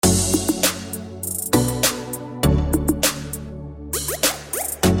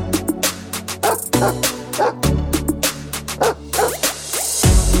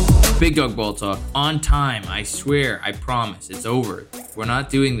Big Dog Ball Talk on time. I swear, I promise, it's over. We're not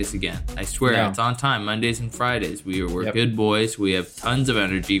doing this again. I swear, It's on time. Mondays and Fridays. We're good boys. We have tons of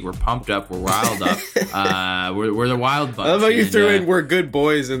energy. We're pumped up. We're riled up. We're the wild bunch. I love how you threw in "we're good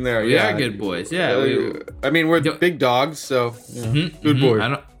boys" in there. We are good boys. Yeah. We're big dogs, so good boy.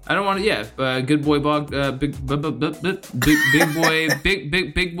 I don't want to. Yeah, good boy, big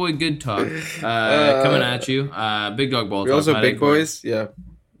boy, good talk. Coming at you, Big Dog Ball Talk. We're also big boys. Yeah.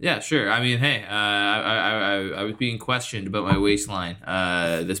 Yeah, sure. I mean, hey, I was being questioned about my waistline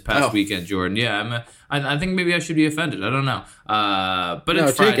this past weekend, Jordan. Yeah, I think maybe I should be offended. I don't know. But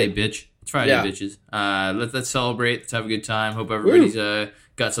it's Friday, bitch. It's Friday, bitches. Let's celebrate. Let's have a good time. Hope everybody's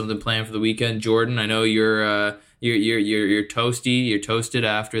got something planned for the weekend. Jordan, I know you're toasty. You're toasted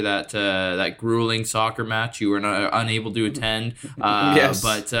after that grueling soccer match. You were unable to attend. Yes.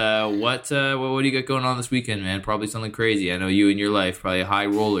 But what do you got going on this weekend, man? Probably something crazy. I know you and your life probably high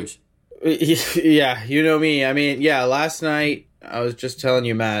rollers. Yeah, you know me. I mean, last night I was just telling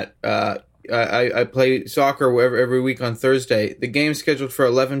you, Matt. I play soccer every week on Thursday. The game's scheduled for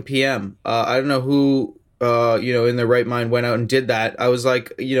 11 p.m. I don't know who. In their right mind went out and did that. I was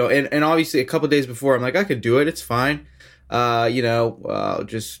like, and obviously a couple days before, I'm like, I could do it. It's fine. I'll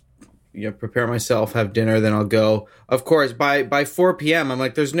just, prepare myself, have dinner, then I'll go. Of course, by 4 p.m., I'm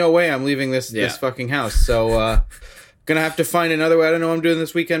like, there's no way I'm leaving this fucking house. So, gonna have to find another way. I don't know what I'm doing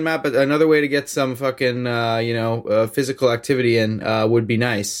this weekend, Matt, but another way to get some fucking, physical activity in would be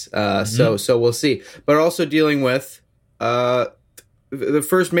nice. So we'll see. But also dealing with, the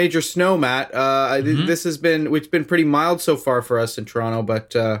first major snow, Matt. This has been pretty mild so far for us in Toronto,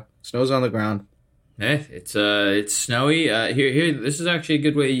 but snow's on the ground. Hey, it's snowy. Here. This is actually a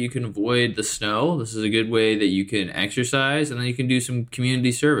good way you can avoid the snow. This is a good way that you can exercise, and then you can do some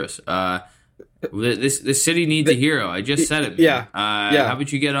community service. This city needs a hero. I just said it, man. How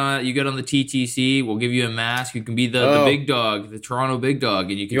about you get on the TTC? We'll give you a mask. You can be the big dog, the Toronto big dog,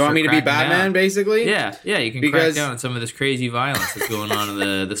 and you can. You want me to be Batman, basically? Yeah. You can crack down on some of this crazy violence that's going on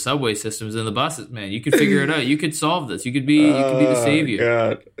in the subway systems and the buses, man. You could figure it out. You could solve this. You could be the savior.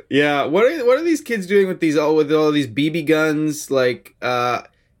 God. Yeah. What are these kids doing with all these BB guns? Like,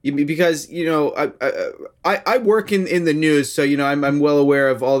 because I work in the news, so I'm well aware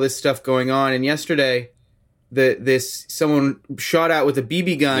of all this stuff going on. And yesterday, someone shot out with a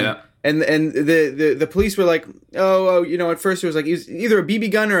BB gun, and the police were like, at first it was like it was either a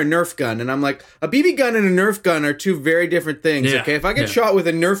BB gun or a Nerf gun, and I'm like, a BB gun and a Nerf gun are two very different things. Okay, if I get shot with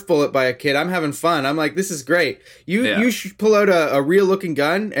a Nerf bullet by a kid, I'm having fun. I'm like, this is great. You should pull out a real looking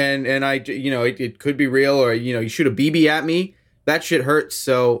gun, and it could be real, or you shoot a BB at me. That shit hurts,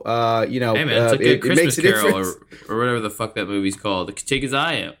 so, Hey, man, it's like a Christmas Carol or whatever the fuck that movie's called. Take his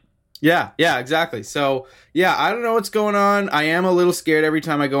eye out. Yeah, exactly. So, I don't know what's going on. I am a little scared every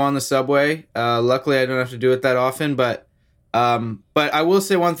time I go on the subway. Luckily, I don't have to do it that often, but I will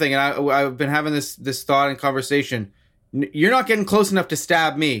say one thing, and I've been having this thought and conversation. You're not getting close enough to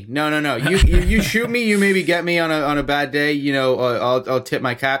stab me. No. You shoot me, you maybe get me on a bad day. I'll tip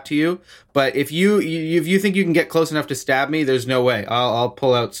my cap to you. But if you think you can get close enough to stab me, there's no way. I'll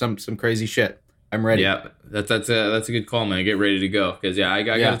pull out some crazy shit. I'm ready. Yeah, that's a good call, man. Get ready to go because I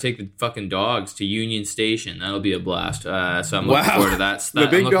got to take the fucking dogs to Union Station. That'll be a blast. So I'm looking forward to that.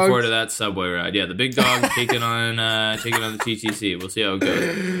 I'm looking forward to that subway ride. Yeah, the big dogs taking on the TTC. We'll see how it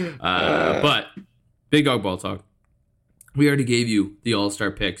goes. But Big Dog Ball Talk. We already gave you the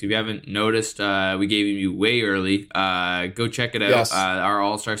All-Star picks. If you haven't noticed, we gave you way early. Go check it out. Yes. Our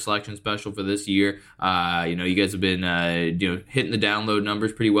All-Star selection special for this year. You guys have been hitting the download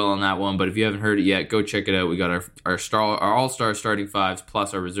numbers pretty well on that one. But if you haven't heard it yet, go check it out. We got our All-Star starting fives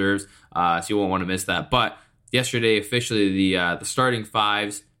plus our reserves, so you won't want to miss that. But yesterday, officially, the starting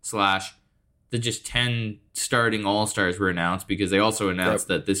fives / the just 10 starting All-Stars were announced because they also announced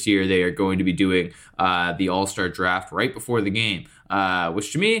that this year they are going to be doing the All-Star draft right before the game,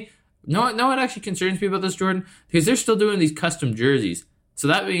 which to me, what actually concerns me about this, Jordan, because they're still doing these custom jerseys. So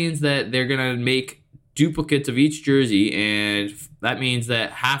that means that they're going to make duplicates of each jersey, and that means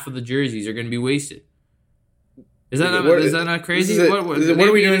that half of the jerseys are going to be wasted. Is that not crazy? What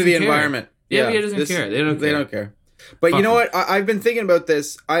are we doing to the environment? The NBA doesn't care. They don't care. But you know what? I've been thinking about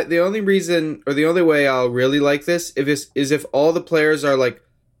this. The only reason, or the only way I'll really like this, is if all the players are like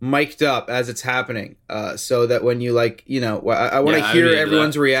mic'd up as it's happening, so that when you I want to hear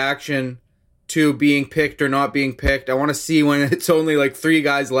everyone's reaction to being picked or not being picked. I want to see when it's only like 3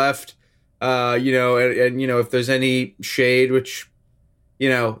 guys left, and if there's any shade, which.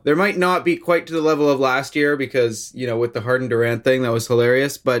 There might not be quite to the level of last year because, with the Harden Durant thing, that was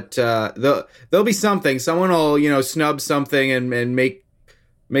hilarious. But there'll be something. Someone will, snub something and make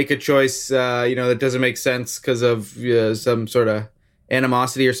make a choice, that doesn't make sense because of some sort of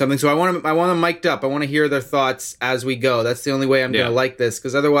animosity or something. So I want them mic'd up. I want to hear their thoughts as we go. That's the only way I'm going to like this,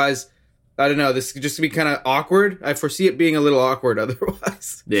 because otherwise, I don't know, this could just be kind of awkward. I foresee it being a little awkward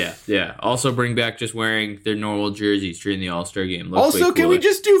otherwise. Yeah. Also bring back just wearing their normal jerseys during the All-Star game. Looks also, can we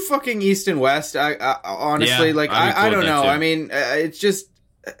just do fucking East and West? I honestly, I don't know. I mean, it's just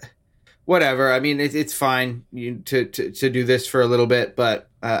whatever. I mean, it's fine to do this for a little bit, but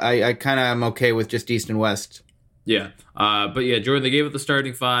I kind of am okay with just East and West. Yeah. But yeah, Jordan, they gave it the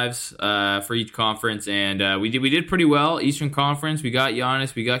starting fives for each conference, and we did pretty well. Eastern Conference, we got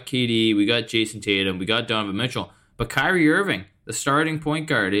Giannis, we got KD, we got Jason Tatum, we got Donovan Mitchell, but Kyrie Irving, the starting point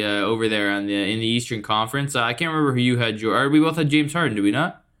guard over there in the Eastern Conference. I can't remember who you had. We both had James Harden, did we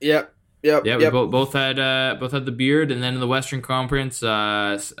not? Yep. Yeah, we both had the beard, and then in the Western Conference,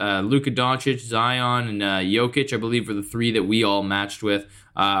 Luka Doncic, Zion, and Jokic, I believe, were the three that we all matched with.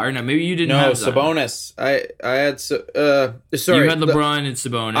 Or no, maybe you didn't. No, have Sabonis. I had sorry. You had LeBron and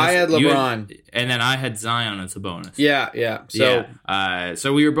Sabonis. I had LeBron, and then I had Zion and Sabonis. Yeah.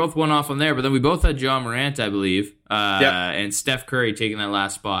 So we were both one off on there, but then we both had John Morant, I believe, and Steph Curry taking that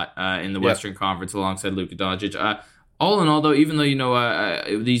last spot in the Western Conference alongside Luka Doncic. All in all, though, even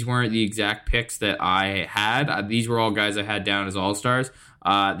though, these weren't the exact picks that I had, these were all guys I had down as All-Stars.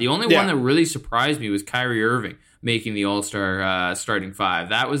 The only one that really surprised me was Kyrie Irving making the All-Star starting five.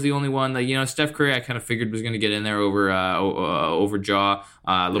 That was the only one that, Steph Curry I kind of figured was going to get in there over Ja.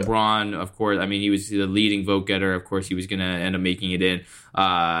 LeBron, of course, I mean, he was the leading vote getter. Of course, he was going to end up making it in.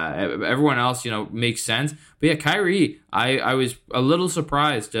 Everyone else, makes sense. But yeah, Kyrie, I was a little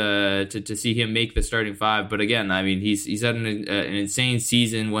surprised to see him make the starting five. But again, I mean, he's had an insane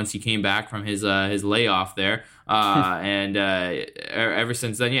season once he came back from his layoff there. And ever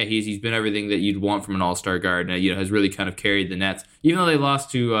since then, he's been everything that you'd want from an all-star guard. And, has really kind of carried the Nets, even though they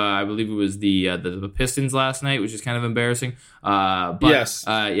lost to I believe it was the Pistons last night, which is kind of embarrassing. But yes,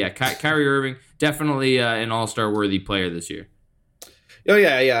 Kyrie Irving definitely an all-star worthy player this year. Oh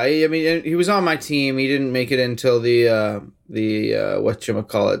yeah. I mean, he was on my team. He didn't make it until the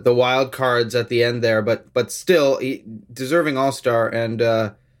whatchamacallit, the wild cards at the end there, but still deserving all-star,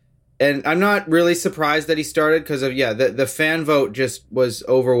 and I'm not really surprised that he started because of the fan vote just was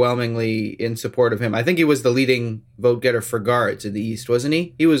overwhelmingly in support of him. I think he was the leading vote getter for guards in the East, wasn't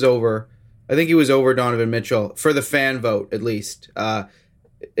he? I think he was over Donovan Mitchell for the fan vote, at least.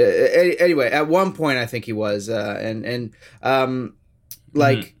 Anyway, at one point I think he was, and then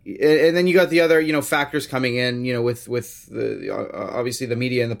you got the other factors coming in, with the obviously the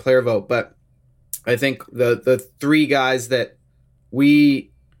media and the player vote, but I think the three guys that we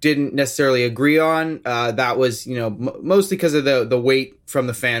didn't necessarily agree on, that was mostly because of the weight from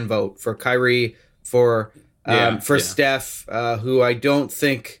the fan vote for Kyrie, for Steph, who I don't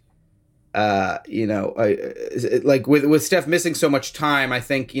think with Steph missing so much time, I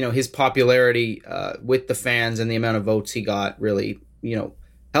think his popularity with the fans and the amount of votes he got really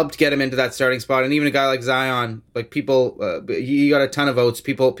helped get him into that starting spot. And even a guy like Zion, people, he got a ton of votes.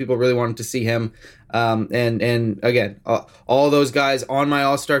 People really wanted to see him. And again, all those guys on my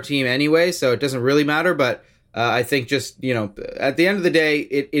all-star team anyway, so it doesn't really matter. But I think just at the end of the day,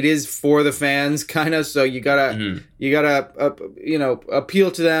 it is for the fans, kind of. So you gotta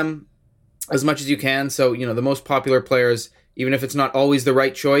appeal to them as much as you can. So the most popular players, even if it's not always the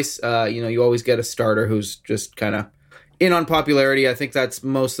right choice, you always get a starter who's just kind of in on popularity. I think that's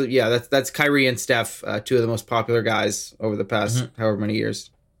mostly that's Kyrie and Steph, two of the most popular guys over the past however many years.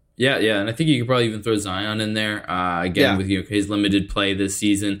 Yeah, and I think you could probably even throw Zion in there again with his limited play this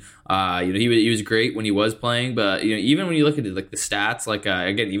season. He was great when he was playing, but even when you look at it, like the stats,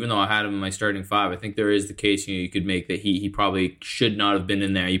 again, even though I had him in my starting five, I think there is the case you could make that he probably should not have been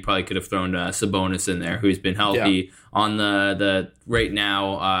in there. You probably could have thrown Sabonis in there, who's been healthy on the right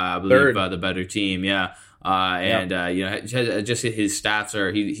now. I believe the better team. Yeah. Just his stats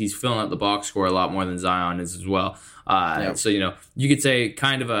are he's filling out the box score a lot more than Zion is as well. So you could say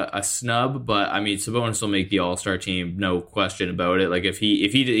kind of a snub, but I mean Sabonis will make the All-Star team, no question about it. Like if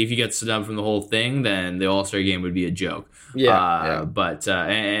he gets snubbed from the whole thing, then the All-Star game would be a joke. But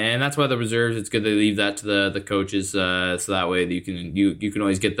and that's why the reserves, it's good they leave that to the coaches, so that way you can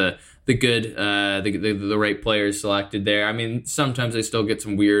always get the good the right players selected there. I mean, sometimes they still get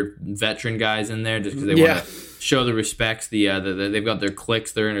some weird veteran guys in there just because they want to show the respects. They've got their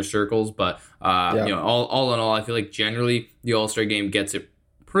cliques, their inner circles, but all in all, I feel like generally the All-Star game gets it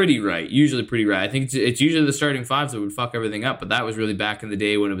usually pretty right. I think it's usually the starting fives that would fuck everything up, but that was really back in the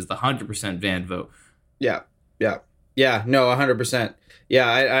day when it was the 100% van vote. No, 100%.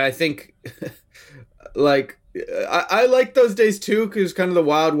 Yeah, I think like I like those days too, because kind of the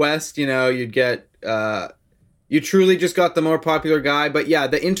Wild West. You'd get you truly just got the more popular guy. But yeah,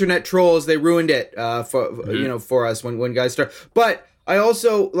 the internet trolls, they ruined it for us when guys start. But I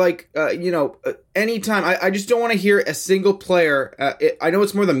also like anytime I just don't want to hear a single player. I know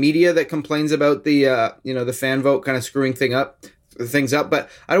it's more the media that complains about the fan vote kind of screwing things up, but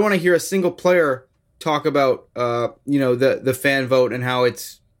I don't want to hear a single player talk about the fan vote and how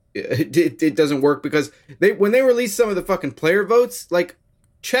it doesn't work, because when they released some of the fucking player votes, like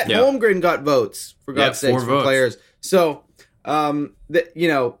Chet Holmgren got votes, for God's sakes, from players. So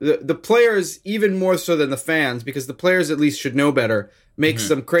the players, even more so than the fans, because the players at least should know better, make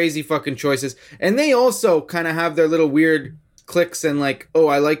some crazy fucking choices, and they also kind of have their little weird clicks and like, oh,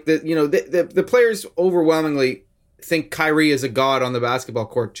 I like the players overwhelmingly think Kyrie is a god on the basketball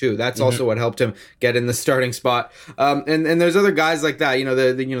court too. That's also what helped him get in the starting spot. And there's other guys like that,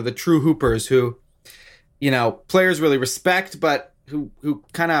 the true hoopers who, players really respect, but who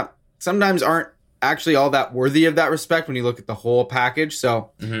kind of sometimes aren't actually all that worthy of that respect when you look at the whole package. So,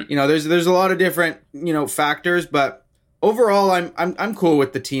 there's a lot of different, factors, but overall I'm cool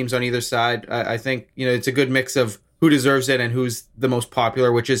with the teams on either side. I think, it's a good mix of who deserves it and who's the most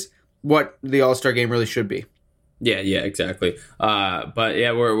popular, which is what the All-Star game really should be. Yeah, exactly. But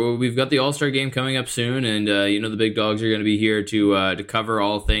yeah, we've got the All-Star game coming up soon, and the big dogs are going to be here to cover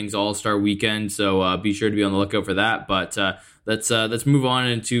all things All-Star weekend. So be sure to be on the lookout for that. But let's move on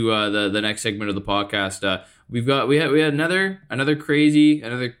into the next segment of the podcast. We had another crazy,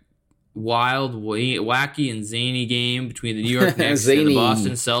 another wild, wacky, and zany game between the New York Knicks and the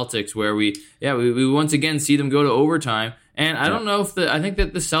Boston Celtics, where we once again see them go to overtime. And I don't know I think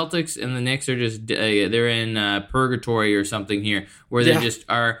that the Celtics and the Knicks are just they're in purgatory or something here, where they just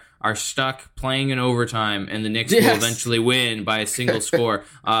are stuck playing in overtime, and the Knicks will eventually win by a single score.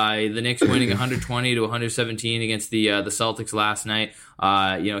 The Knicks winning 120 to 117 against the Celtics last night.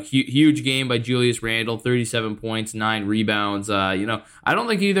 Huge game by Julius Randle, 37 points, 9 rebounds. I don't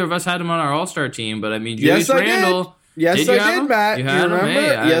think either of us had him on our All-Star team, but I mean, Julius Randle. Yes, I did, Matt. You had him? Hey,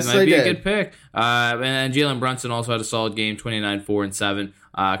 yes, might be a good pick. And Jalen Brunson also had a solid game, 29, 4, and 7.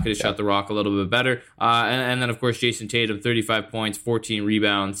 Could have shot the rock a little bit better. And then, of course, Jason Tatum, 35 points, 14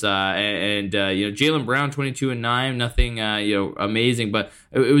 rebounds. Jaylen Brown, 22 and 9. Nothing, amazing. But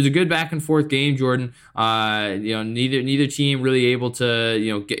it was a good back-and-forth game, Jordan. Neither team really able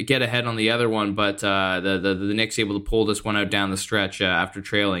to, get ahead on the other one. But the Knicks able to pull this one out down the stretch after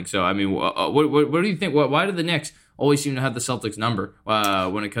trailing. So, I mean, what do you think? Why did the Knicks always seem to have the Celtics number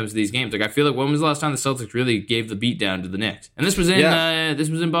when it comes to these games? Like, I feel like, when was the last time the Celtics really gave the beat down to the Knicks? And this was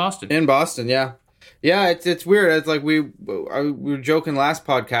in Boston. In Boston, yeah. Yeah, it's weird. It's like we were joking last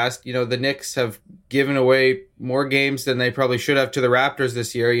podcast. The Knicks have given away more games than they probably should have to the Raptors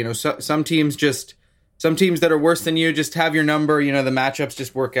this year. Some teams that are worse than you just have your number. The matchups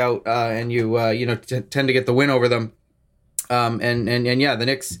just work out, and you tend to get the win over them. The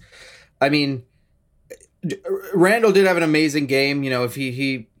Knicks. I mean, Randall did have an amazing game. If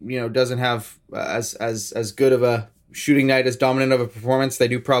he doesn't have as good of a shooting night, as dominant of a performance, they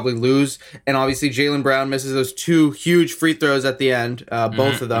do probably lose. And obviously Jaylen Brown misses those 2 huge free throws at the end,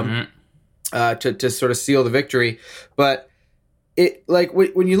 both of them, to sort of seal the victory. But it, like,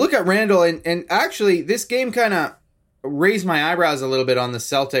 when you look at Randall, and actually this game kind of raised my eyebrows a little bit on the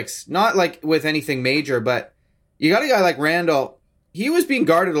Celtics, not like with anything major, but you got a guy like Randall. He was being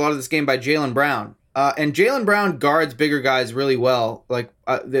guarded a lot of this game by Jaylen Brown. And Jaylen Brown guards bigger guys really well. Like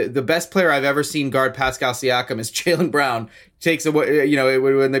the best player I've ever seen guard Pascal Siakam is Jaylen Brown. Takes away,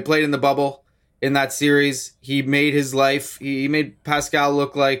 when they played in the bubble in that series, he made his life. He made Pascal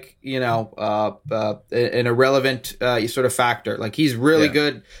look like an irrelevant sort of factor. Like, he's really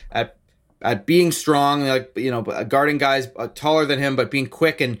good at being strong, guarding guys taller than him, but being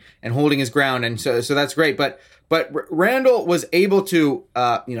quick and holding his ground. And so that's great. But Randall was able to,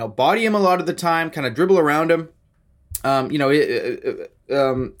 body him a lot of the time, kind of dribble around him. Jaylen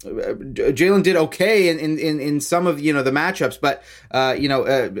did okay in some of the matchups, but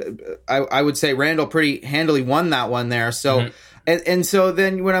I would say Randall pretty handily won that one there. So and so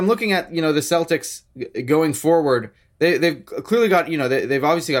then when I'm looking at the Celtics going forward, they've clearly got they've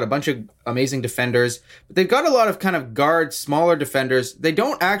obviously got a bunch of amazing defenders, but they've got a lot of kind of guard smaller defenders. They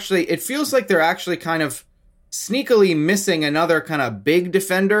don't actually. It feels like they're actually kind of sneakily missing another kind of big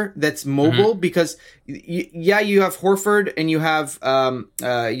defender that's mobile, because you have Horford and you have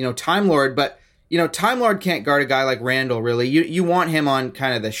Time Lord, but Time Lord can't guard a guy like Randall, really. You want him on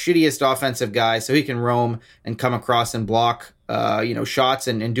kind of the shittiest offensive guy so he can roam and come across and block shots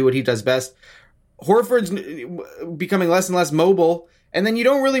and do what he does best. Horford's becoming less and less mobile, And then you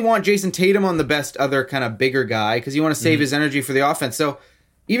don't really want Jason Tatum on the best other kind of bigger guy because you want to save his energy for the offense. So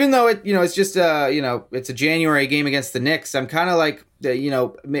even though it's just it's a January game against the Knicks, I'm kind of like,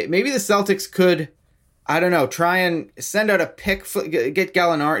 maybe the Celtics could, I don't know, try and send out a pick, get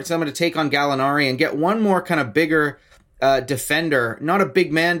Gallinari, someone to take on Gallinari and get one more kind of bigger defender, not a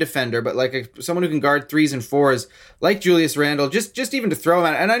big man defender, but like someone who can guard 3s and 4s, like Julius Randle, just even to throw him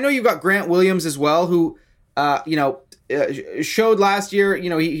at. And I know you've got Grant Williams as well, who showed last year,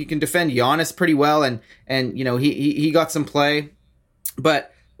 he can defend Giannis pretty well, and he got some play,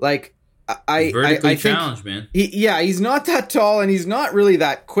 but like I think challenged, man. He's not that tall and he's not really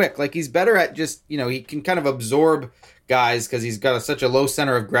that quick. Like he's better at just he can kind of absorb guys because he's got such a low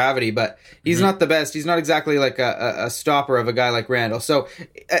center of gravity, but he's not the best. He's not exactly like a stopper of a guy like Randall. So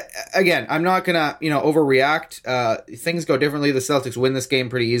again, I'm not gonna overreact. Things go differently. The Celtics win this game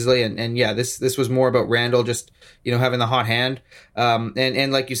pretty easily, and this was more about Randall just having the hot hand.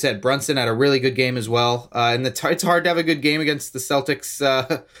 And like you said, Brunson had a really good game as well. And it's hard to have a good game against the Celtics.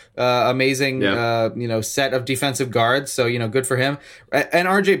 Amazing set of defensive guards. So good for him. And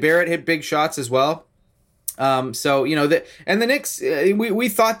RJ Barrett hit big shots as well. And the Knicks, we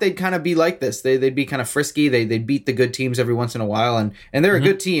thought they'd kind of be like this. They'd be kind of frisky. They'd beat the good teams every once in a while, and they're a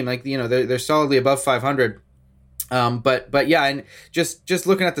good team. Like they're solidly above 500. But yeah, and just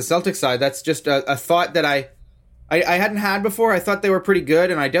looking at the Celtics side, that's just a thought that I hadn't had before. I thought they were pretty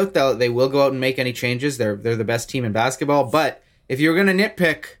good, and I doubt they will go out and make any changes. They're the best team in basketball. But if you're going to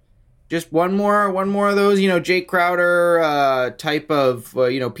nitpick, just one more of those, Jake Crowder type of,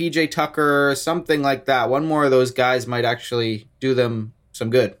 PJ Tucker, something like that. One more of those guys might actually do them some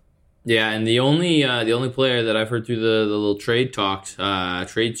good. Yeah, and the only player that I've heard through the little trade talks,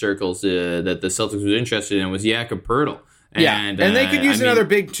 trade circles that the Celtics was interested in was Jakob Poeltl. And they could use another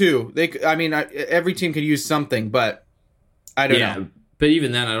big too. Every team could use something, but I don't know. But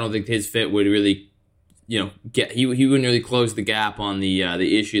even then, I don't think his fit would really. He wouldn't really close the gap on the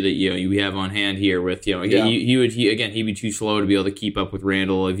issue that we have on hand here with he'd be too slow to be able to keep up with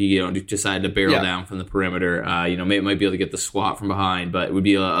Randall if he decided to barrel down from the perimeter. Might be able to get the swat from behind, but it would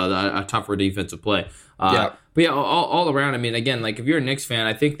be a tougher defensive play. But all around, again, like if you're a Knicks fan,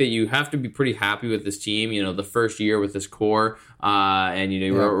 I think that you have to be pretty happy with this team. The first year with this core,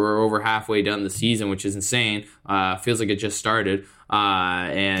 we're over halfway done the season, which is insane. Feels like it just started.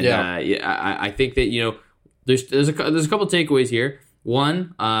 I think that there's a couple takeaways here.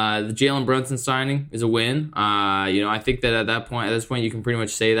 One, the Jalen Brunson signing is a win. I think that at this point, you can pretty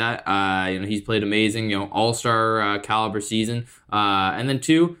much say that. He's played amazing. All-star caliber season. And then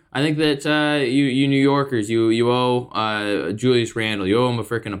two, I think that you New Yorkers, you owe Julius Randle, you owe him a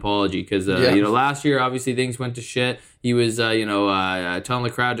freaking apology because last year obviously things went to shit. He was telling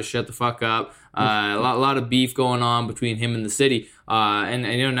the crowd to shut the fuck up. A lot of beef going on between him and the city.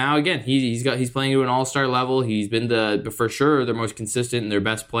 And now again he's playing to an all-star level. He's been for sure their most consistent and their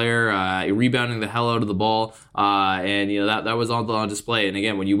best player, rebounding the hell out of the ball. That was all on display. And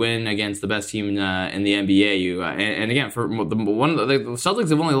again, when you win against the best team in the NBA, and again for the Celtics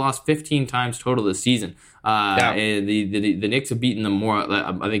have only lost 15 times total this season. And the Knicks have beaten them more,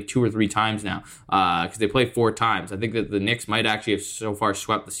 I think 2 or 3 times now, because they played 4 times. I think that the Knicks might actually have so far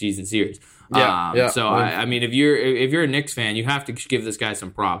swept the season series. If you're a Knicks fan, you have to give this guy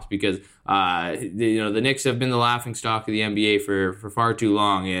some props because the Knicks have been the laughing stock of the NBA for far too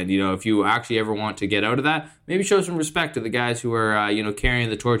long. And if you actually ever want to get out of that, maybe show some respect to the guys who are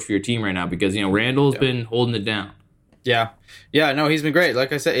carrying the torch for your team right now because Randall's been holding it down. No, he's been great.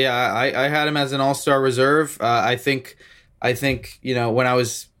 Like I said, I had him as an all-star reserve. I think when I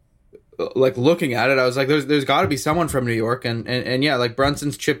was like looking at it, I was like, there's got to be someone from New York, and like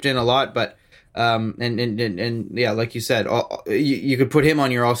Brunson's chipped in a lot, but like you said, you could put him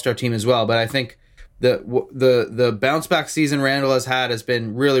on your all-star team as well. But I think the bounce back season Randall has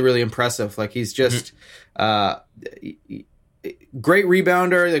been really, really impressive. Like he's just great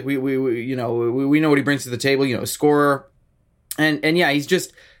rebounder. Like we know what he brings to the table. Scorer, and he's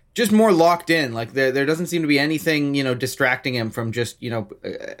just more locked in. Like there doesn't seem to be anything distracting him from just I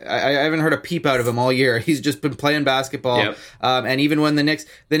haven't heard a peep out of him all year. He's just been playing basketball. Yep. And even when the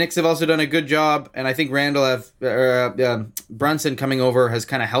Knicks have also done a good job, and I think Randall Brunson coming over has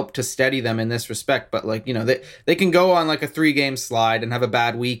kind of helped to steady them in this respect. But they can go on like a 3-game slide and have a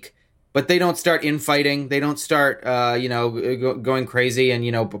bad week. But they don't start infighting. They don't start, going crazy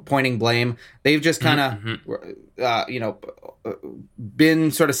and pointing blame. They've just kind of,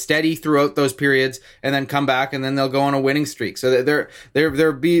 been sort of steady throughout those periods, and then come back, and then they'll go on a winning streak. So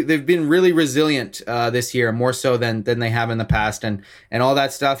they've been really resilient this year, more so than they have in the past, and all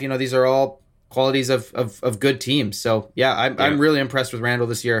that stuff. These are all qualities of good teams. So yeah, I'm really impressed with Randall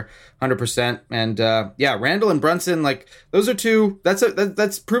this year, 100%. And Randall and Brunson, like those are two.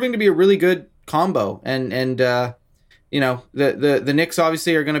 That's proving to be a really good combo. And the Knicks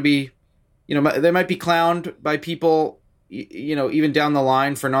obviously are going to be, they might be clowned by people, even down the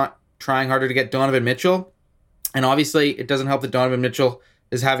line for not trying harder to get Donovan Mitchell. And obviously it doesn't help that Donovan Mitchell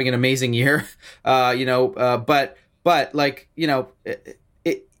is having an amazing year, but like,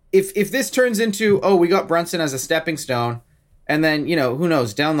 if this turns into, we got Brunson as a stepping stone, and then, who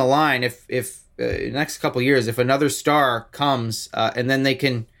knows, down the line, if next couple of years, if another star comes, and then they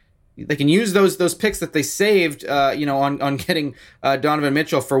can use those picks that they saved, on getting Donovan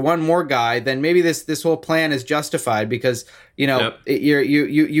Mitchell for one more guy, then maybe this whole plan is justified because you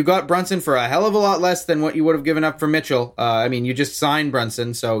got Brunson for a hell of a lot less than what you would have given up for Mitchell. You just signed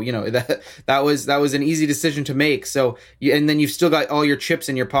Brunson, so that was an easy decision to make. So and then you've still got all your chips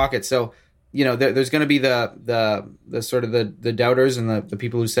in your pocket. So there's going to be the sort of the doubters and the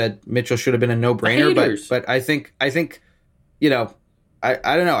people who said Mitchell should have been a no-brainer. But I think. I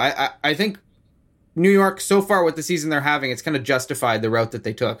don't know. I think New York, so far with the season they're having, it's kind of justified the route that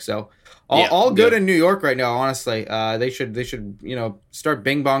they took. So all good in New York right now, honestly. They should start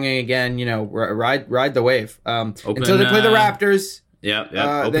bing-bonging again, ride the wave. Until they play the Raptors.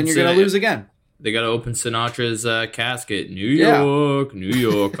 Then you're going to lose again. They got to open Sinatra's casket. New York, New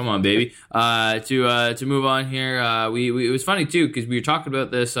York. Come on, baby. To move on here, it was funny, too, because we were talking about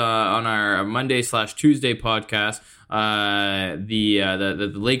this on our Monday/Tuesday podcast.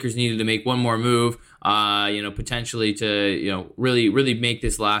 The Lakers needed to make one more move, potentially to, really make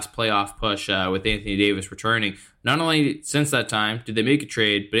this last playoff push with Anthony Davis returning. Not only since that time did they make a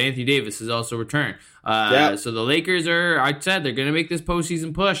trade, but Anthony Davis has also returned. So the Lakers I said they're going to make this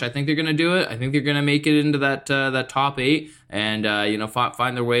postseason push. I think they're going to do it. I think they're going to make it into that top 8 and,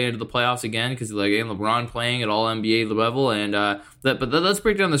 find their way into the playoffs again because LeBron playing at all NBA level. And but let's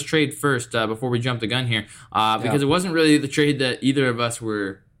break down this trade first before we jump the gun here because it wasn't really the trade that either of us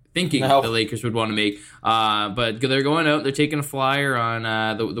were thinking the Lakers would want to make. But they're going out. They're taking a flyer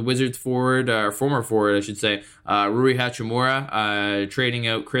on the Wizards forward, or former forward, I should say, Rui Hachimura, trading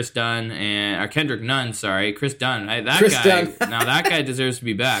out Chris Dunn and Kendrick Nunn. Sorry, Chris Dunn. Dunn. Now that guy deserves to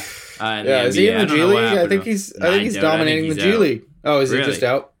be back. Is he in the G League? I think he's dominating the G League. Oh, is he just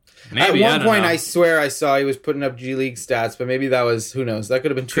out? Maybe, at one point, I swear I saw he was putting up G League stats, but maybe that was, who knows? That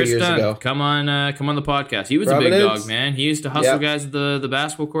could have been 2 years ago. Come on the podcast. He was a big dog, man. He used to hustle guys at the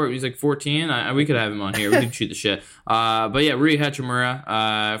basketball court. He was like 14. We could have him on here. We could shoot the shit. But yeah, Rui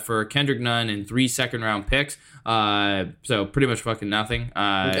Hachimura for Kendrick Nunn and 3 second-round picks. So pretty much fucking nothing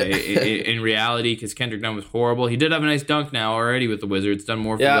in reality because Kendrick Nunn was horrible. He did have a nice dunk now already with the Wizards. Done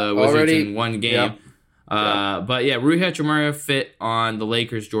more for the Wizards in one game. Yep. But yeah, Rui Hachimura fit on the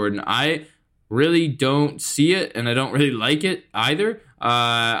Lakers, Jordan. I really don't see it, and I don't really like it either.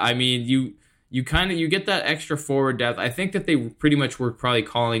 You get that extra forward depth. I think that they pretty much were probably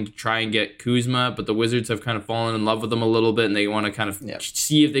calling to try and get Kuzma, but the Wizards have kind of fallen in love with him a little bit, and they want to kind of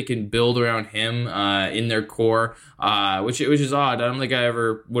see if they can build around him in their core, which is odd. I don't think I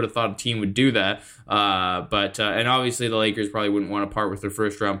ever would have thought a team would do that. But obviously the Lakers probably wouldn't want to part with their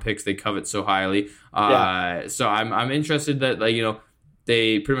first round picks they covet so highly. So I'm interested that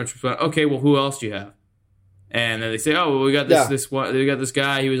they pretty much went, okay, well, who else do you have? And then they say, oh, well, we got this one. We got this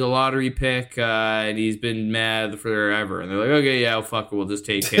guy. He was a lottery pick, and he's been mad forever. And they're like, okay, yeah, well, fuck it, we'll just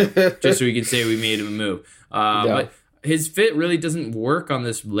take him, just so we can say we made him a move. But his fit really doesn't work on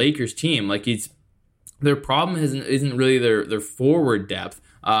this Lakers team. Like their problem isn't really their forward depth.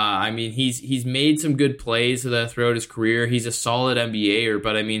 He's made some good plays throughout his career. He's a solid NBAer,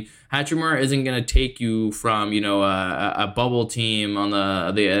 but Hachimura isn't going to take you from a bubble team on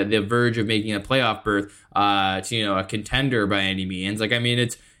the verge of making a playoff berth to a contender by any means.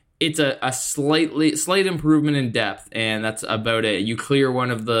 It's a slight improvement in depth, and that's about it. You clear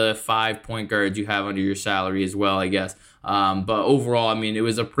one of the 5 point guards you have under your salary as well, I guess. But overall, it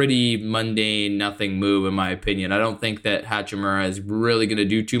was a pretty mundane, nothing move in my opinion. I don't think that Hachimura is really going to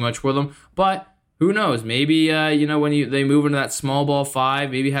do too much for them, but who knows? Maybe when they move into that small ball 5,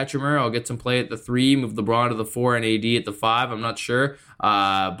 maybe Hachimura will get some play at the 3, move LeBron to the 4, and AD at the 5. I'm not sure,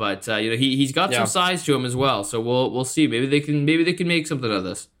 but he's got some size to him as well. So we'll see. Maybe they can make something of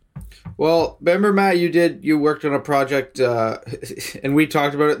this. Well, remember, Matt, you worked on a project, and we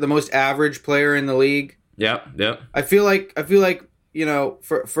talked about it. The most average player in the league. Yep. I feel like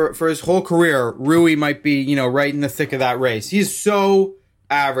for his whole career, Rui might be right in the thick of that race. He's so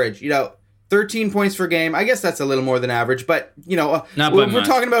average. 13 points per game. I guess that's a little more than average, but we're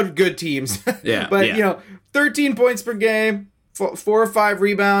talking about good teams. Yeah. But 13 points per game, 4 or 5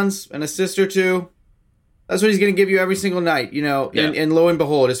 rebounds, an assist or two. That's what he's going to give you every single night, you know. Yeah. And lo and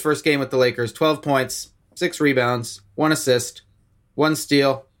behold, his first game with the Lakers, 12 points, 6 rebounds, 1 assist, 1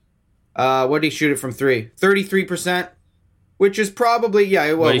 steal. What did he shoot it from 3? 33%, which is probably,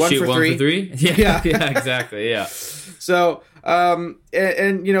 1 for 3? Yeah, yeah, exactly, yeah. So,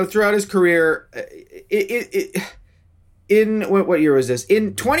 and you know, throughout his career, in what year was this?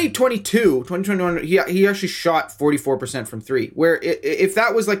 In 2021, he actually shot 44% from 3. Where if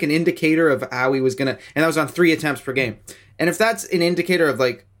that was like an indicator of how he was gonna, and that was on 3 attempts per game, and if that's an indicator of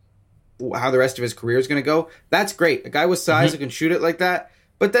like how the rest of his career is gonna go, that's great. A guy with size who can shoot it like that.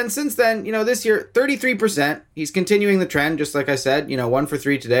 But then since then, you know, this year 33%. He's continuing the trend, just like I said. You know, 1 for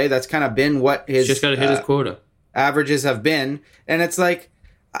 3 today. That's kind of been what his just got to hit his quota averages have been, and it's like.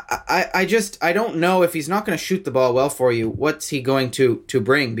 I don't know if he's not going to shoot the ball well for you. What's he going to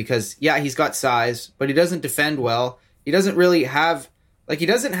bring? Because he's got size, but he doesn't defend well. He doesn't really have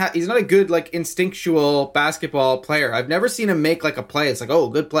he's not a good like instinctual basketball player. I've never seen him make like a play. It's like, oh,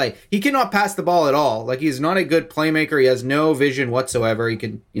 good play. He cannot pass the ball at all. Like he's not a good playmaker. He has no vision whatsoever. He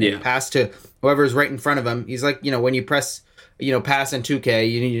can pass to whoever's right in front of him. He's like, you know, when you press pass in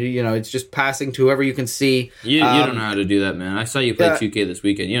 2K, you know, it's just passing to whoever you can see. You don't know how to do that, man. I saw you play 2K this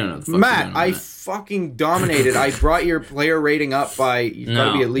weekend. You don't know the fuck Matt, you're doing fucking dominated. I brought your player rating up by,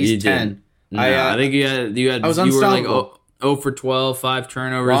 got to be at least 10. No, I think you had. I was you were like unstoppable. 0 for 12, 5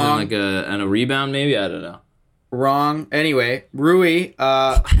 turnovers, and a rebound, maybe? I don't know. Wrong. Anyway, Rui,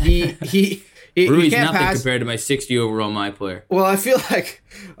 he Rui's can't nothing pass. compared to my 60 overall my player. Well, I feel like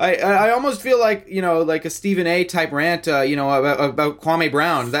I almost feel like, you know, like a Stephen A type rant, you know, about Kwame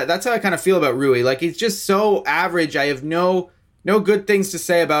Brown. That's how I kind of feel about Rui. Like he's just so average. I have no good things to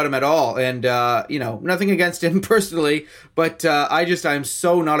say about him at all, and you know, nothing against him personally, but I'm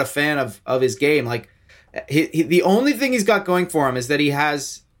so not a fan of his game. Like the only thing he's got going for him is that he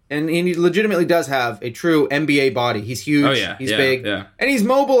has. And he legitimately does have a true NBA body. He's huge. Oh, yeah. He's big. Yeah. And he's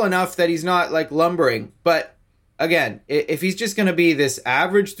mobile enough that he's not, like, lumbering. But, again, if he's just going to be this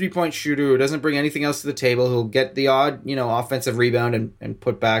average three-point shooter who doesn't bring anything else to the table, who'll get the odd, you know, offensive rebound and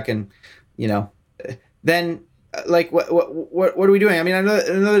put back and, you know, then, like, what are we doing? I mean, I know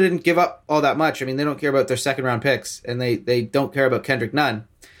they didn't give up all that much. I mean, they don't care about their second-round picks, and they don't care about Kendrick Nunn.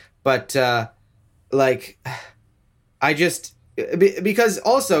 But, because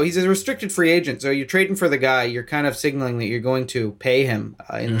also he's a restricted free agent, so you're trading for the guy. You're kind of signaling that you're going to pay him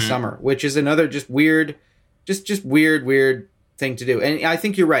in the summer, which is another just weird thing to do. And I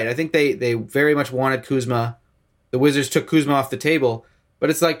think you're right. I think they very much wanted Kuzma. The Wizards took Kuzma off the table, but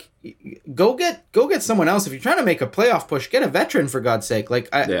it's like go get someone else if you're trying to make a playoff push. Get a veteran for God's sake. Like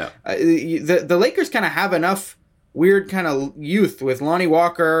the Lakers kind of have enough weird kind of youth with Lonnie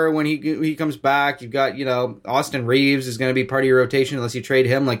Walker when he comes back. You've got, you know, Austin Reeves is going to be part of your rotation unless you trade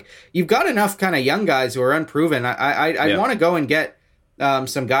him. Like you've got enough kind of young guys who are unproven. I want to go and get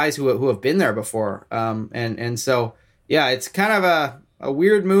some guys who have been there before. And so it's kind of a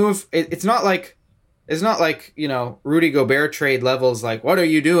weird move. It's not like you know, Rudy Gobert trade levels. Like, what are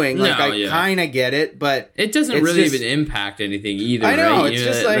you doing? Like, I kind of get it, but it doesn't really even impact anything either. I know, right? It's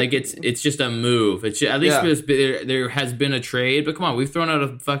just like it's just a move. It's just, at least there has been a trade, but come on, we've thrown out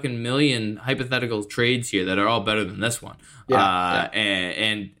a fucking million hypothetical trades here that are all better than this one.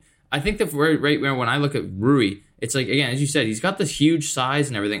 And I think that right when I look at Rui, it's like, again, as you said, he's got this huge size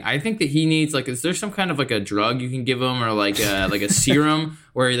and everything. I think that he needs, like, is there some kind of like a drug you can give him, or like a serum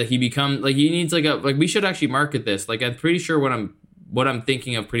where like he needs like we should actually market this. Like, I'm pretty sure what I'm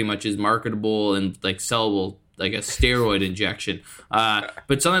thinking of pretty much is marketable and like sellable, like a steroid injection.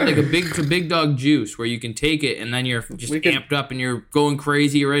 But something like a big dog juice where you can take it and then you're just amped up and you're going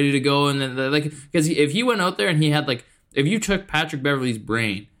crazy, you're ready to go. And then because if he went out there and he had if you took Patrick Beverley's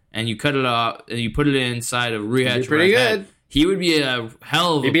brain and you cut it off and you put it inside of Rui Hachimura's head, he would be a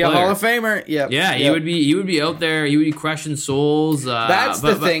hell of a player. He'd be a Hall of Famer. He would be out there. He would be crushing souls. That's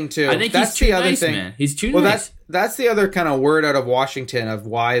the thing too. I think that's the other thing, man. He's too nice. That's the other kind of word out of Washington of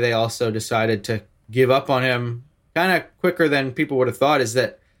why they also decided to give up on him kind of quicker than people would have thought. Is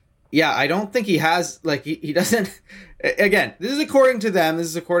that I don't think he has he doesn't. Again, this is according to them. This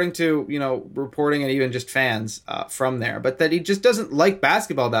is according to, you know, reporting and even just fans from there. But that he just doesn't like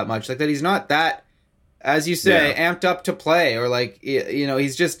basketball that much. Like that he's not that, as you say, amped up to play, or like, you know,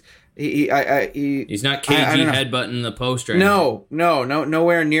 he's just he's not KG headbutting the post right now. No,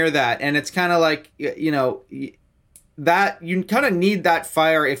 nowhere near that. And it's kind of like, you know, that you kind of need that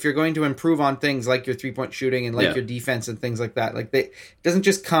fire if you're going to improve on things like your 3-point shooting and like your defense and things like that. Like it doesn't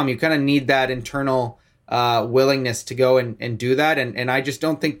just come. You kind of need that internal willingness to go and do that, and I just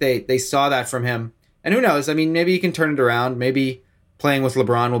don't think they saw that from him And who knows? I mean, maybe he can turn it around. Maybe playing with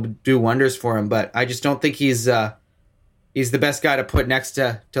LeBron will do wonders for him. But I just don't think he's the best guy to put next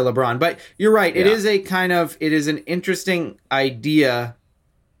to LeBron. But you're right. Yeah. It is an interesting idea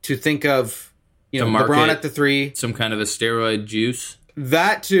to think of, LeBron at the 3. Some kind of a steroid juice.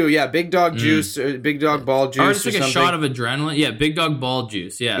 That too, yeah. Big dog juice, big dog ball juice, or just like a shot of adrenaline. Yeah, big dog ball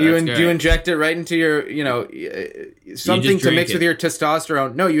juice. Yeah, you inject it right into your, something to mix with your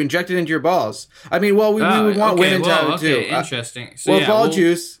testosterone. No, you inject it into your balls. I mean, well, we would want women to have it too. Interesting. So, ball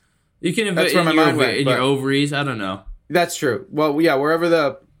juice. You can invest in your ovaries. I don't know. That's true. Well, yeah, where's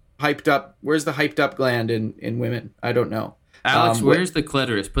the hyped up gland in women? I don't know. Alex, where's the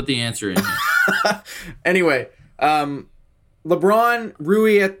clitoris? Put the answer in here. Anyway, LeBron,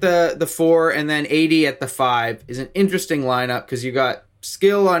 Rui at the 4, and then AD at the 5 is an interesting lineup because you got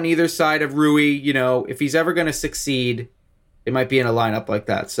skill on either side of Rui. If he's ever going to succeed, it might be in a lineup like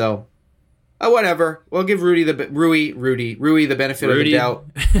that. So, whatever. We'll give Rui the benefit of the doubt.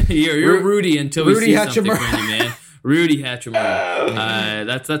 You're Rudy until we see something from you, man. Rudy Hachimura.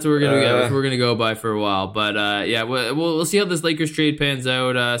 That's what we're gonna go by for a while. But we'll see how this Lakers trade pans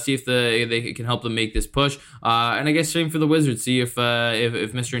out. See if they can help them make this push. And I guess same for the Wizards. See if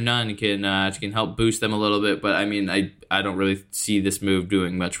Mr. Nunn can help boost them a little bit. But I mean, I don't really see this move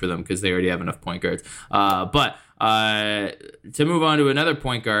doing much for them because they already have enough point guards. But to move on to another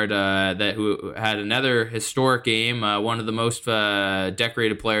point guard who had another historic game, one of the most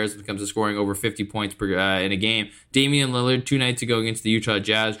decorated players when it comes to scoring over 50 points in a game, Damian Lillard, 2 nights ago against the Utah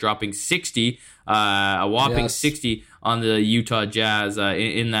Jazz, dropping 60, a whopping 60 on the Utah Jazz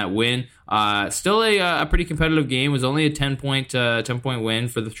in that win. Still a pretty competitive game. It was only a 10-point win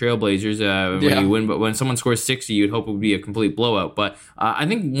for the Trailblazers. When you win, but when someone scores 60, you'd hope it would be a complete blowout. But I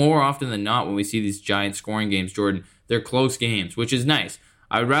think more often than not, when we see these giant scoring games, Jordan, they're close games, which is nice.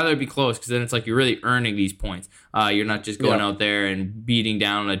 I would rather it be close because then it's like you're really earning these points. You're not just going out there and beating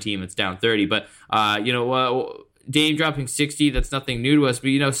down on a team that's down 30. But Dame dropping 60, that's nothing new to us.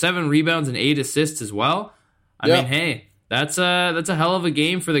 But 7 rebounds and 8 assists as well. I mean, hey. That's a hell of a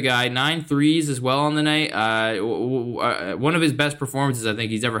game for the guy. 9 threes as well on the night. One of his best performances I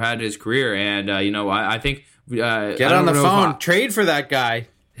think he's ever had in his career. And I think get on the phone, trade for that guy.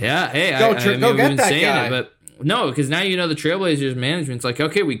 Yeah, hey, go get that guy. But no, because now the Trailblazers management's like,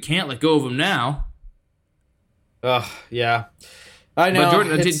 okay, we can't let go of him now. Yeah. I know. But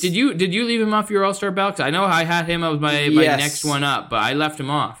Jordan, did you leave him off your All-Star ballot? 'Cause I know I had him as my next one up, but I left him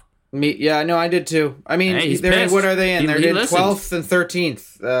off. I did too. I mean, what are they in? They're in 12th and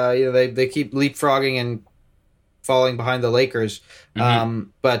 13th. They keep leapfrogging and falling behind the Lakers.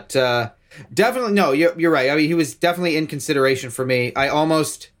 Mm-hmm. But definitely, no, you're right. I mean, he was definitely in consideration for me. I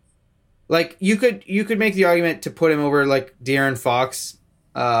almost you could make the argument to put him over like De'Aaron Fox,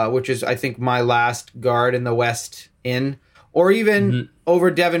 which is I think my last guard in the West or even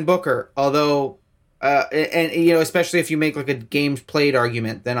over Devin Booker, although. Especially if you make like a games played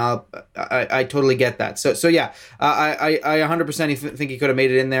argument, then I totally get that. So yeah, I 100% think he could have made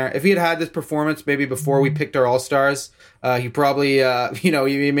it in there if he had this performance maybe before we picked our All-Stars. He probably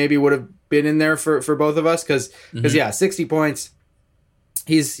he maybe would have been in there for both of us because 60 points.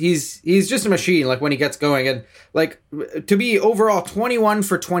 He's just a machine. Like when he gets going, and like to be overall 21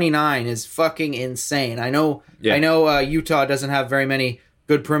 for 29 is fucking insane. I know Utah doesn't have very many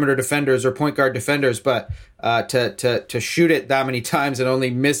good perimeter defenders or point guard defenders, but to shoot it that many times and only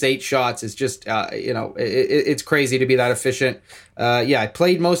miss 8 shots is just it's crazy to be that efficient. I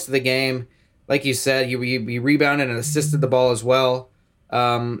played most of the game, like you said. He rebounded and assisted the ball as well.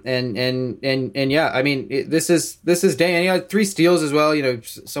 I mean this is Dame, and he had 3 steals as well.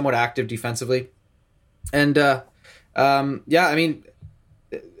 Somewhat active defensively, and I mean.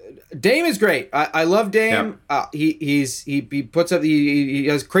 Dame is great. I love Dame. Yep. He puts up he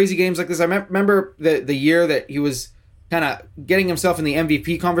has crazy games like this. I remember the year that he was kind of getting himself in the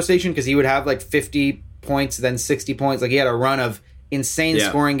MVP conversation because he would have like 50 points, then 60 points. Like he had a run of insane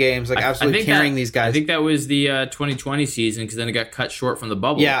scoring games, like absolutely carrying these guys. I think that was the 2020 season because then it got cut short from the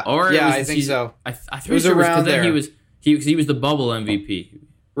bubble. Yeah, I think so. I think it was around there. He was the bubble MVP.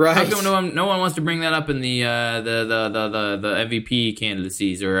 Right. How come no one wants to bring that up in the MVP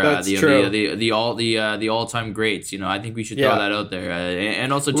candidacies or the all-time greats? I think we should throw that out there.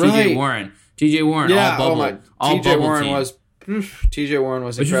 And also TJ Warren. TJ Warren, all bubble. TJ Warren was incredible.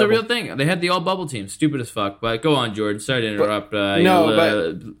 Which was a real thing. They had the all bubble team. Stupid as fuck. But go on, George. Sorry to interrupt. But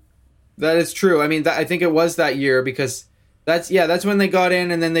that is true. I mean, I think it was that year because that's when they got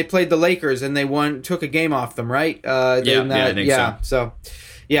in and then they played the Lakers and they took a game off them, right? I think so. So.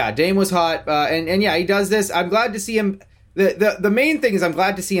 Yeah, Dame was hot, and he does this. I'm glad to see him. the main thing is I'm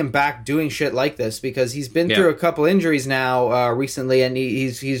glad to see him back doing shit like this, because he's been through a couple injuries now recently, and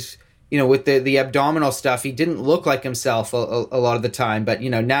he's with the abdominal stuff, he didn't look like himself a lot of the time, but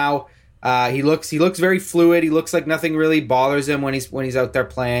now he looks very fluid. He looks like nothing really bothers him when he's out there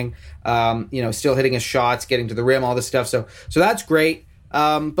playing. Still hitting his shots, getting to the rim, all this stuff. So that's great.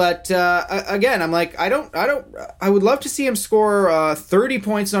 But again, I'm like, I would love to see him score 30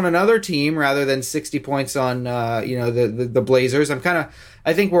 points on another team rather than 60 points on the Blazers.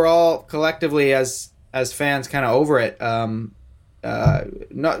 I think we're all collectively as fans kind of over it.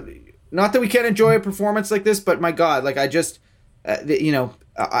 Not that we can't enjoy a performance like this, but my God, like it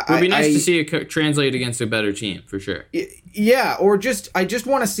would be nice to see it translate against a better team, for sure. Yeah, or I just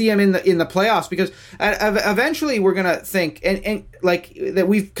want to see him in the playoffs, because eventually we're gonna think and like that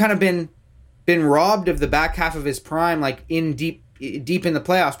we've kind of been robbed of the back half of his prime, like in deep in the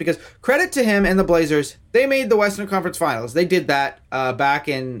playoffs. Because credit to him and the Blazers, they made the Western Conference Finals. They did that back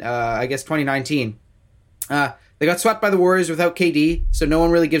in I guess 2019. They got swept by the Warriors without KD, so no one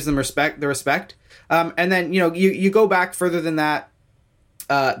really gives them the respect. And then you go back further than that.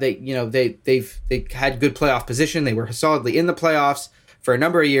 They had good playoff position. They were solidly in the playoffs for a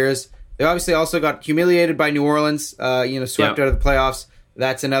number of years. They obviously also got humiliated by New Orleans. Swept out of the playoffs.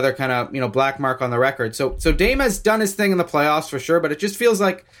 That's another kind of black mark on the record. So Dame has done his thing in the playoffs for sure, but it just feels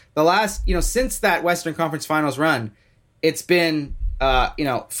like the last since that Western Conference Finals run, it's been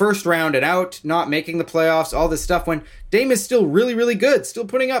first round and out, not making the playoffs, all this stuff, when Dame is still really, really good, still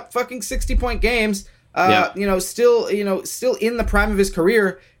putting up fucking 60-point games, still in the prime of his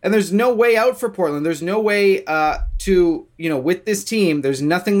career, and there's no way out for Portland. There's no way to, with this team, there's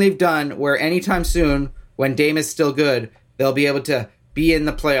nothing they've done where anytime soon, when Dame is still good, they'll be able to be in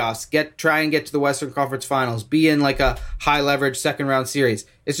the playoffs, try and get to the Western Conference Finals, be in like a high leverage second round series.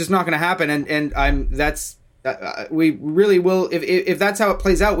 It's just not going to happen, and we really will, if that's how it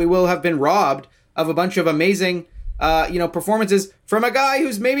plays out, we will have been robbed of a bunch of amazing performances from a guy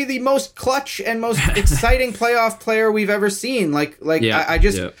who's maybe the most clutch and most exciting playoff player we've ever seen.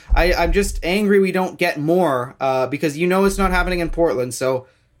 I'm just angry we don't get more because it's not happening in Portland. So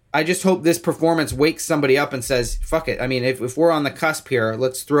I just hope this performance wakes somebody up and says, fuck it. I mean, if we're on the cusp here,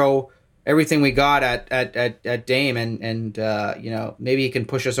 let's throw everything we got at Dame and maybe he can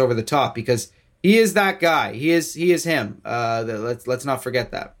push us over the top, because he is that guy. He is him. Let's not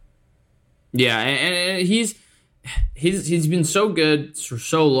forget that. Yeah, and he's been so good for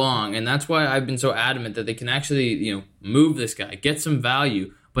so long, and that's why I've been so adamant that they can actually move this guy, get some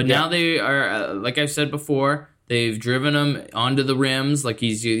value. But now they are, like I've said before, they've driven him onto the rims. Like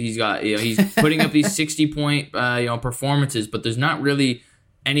he's putting up these 60-point performances, but there's not really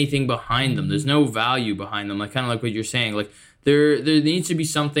anything behind them. There's no value behind them. Like kind of like what you're saying. Like there needs to be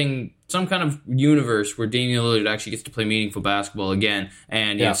some kind of universe where Damian Lillard actually gets to play meaningful basketball again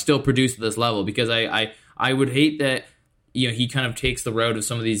and still produce at this level, because I would hate that he kind of takes the route of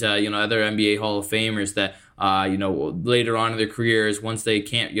some of these other NBA Hall of Famers that later on in their careers, once they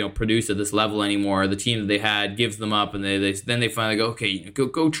can't produce at this level anymore, the team that they had gives them up, and then they finally go, okay,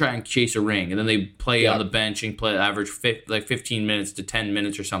 go try and chase a ring, and then they play on the bench and average 15 minutes to 10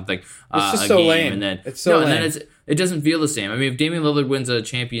 minutes or something. It's just so game. lame. And then it's so lame. And then it doesn't feel the same. I mean, if Damian Lillard wins a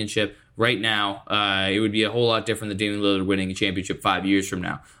championship right now, it would be a whole lot different than Damian Lillard winning a championship 5 years from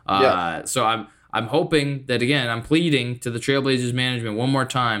now. So I'm hoping that, again, I'm pleading to the Trailblazers management one more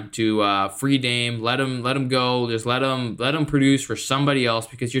time to free Dame, let him go, just let him produce for somebody else,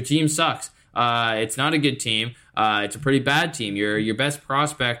 because your team sucks. It's not a good team. It's a pretty bad team. Your best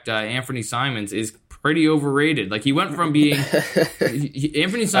prospect, Anthony Simons, is pretty overrated. Like he went from being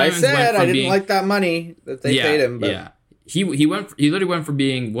Anthony Simons. I didn't like that money that they paid him. But. Yeah, he literally went from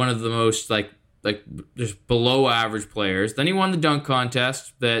being one of the most like just below average players. Then he won the dunk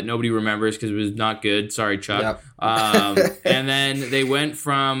contest that nobody remembers because it was not good. Sorry, Chuck. Yep. And then they went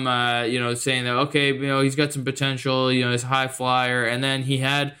from saying that okay, he's got some potential. He's a high flyer, and then he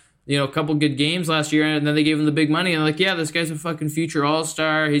had a couple good games last year, and then they gave him the big money, and like, yeah, this guy's a fucking future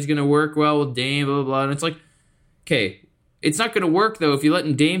all-star. He's gonna work well with Dame, blah blah blah. And it's like, okay. It's not going to work, though, if you're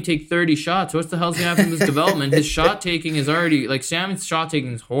letting Dame take 30 shots. What the hell's going to happen with his development? His shot taking is already... Like, Salmon's shot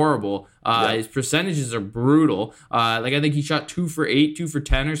taking is horrible. His percentages are brutal. I think he shot 2 for 8, 2 for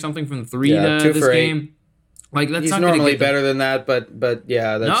 10 or something from 3 this game. Like, that's he's not normally better than that, but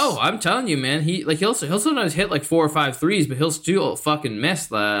yeah. That's... No, I'm telling you, man. He'll sometimes hit like 4 or 5 threes, but he'll still fucking miss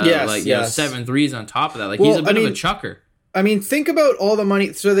 7 threes on top of that. Like, he's a bit of a chucker. I mean, think about all the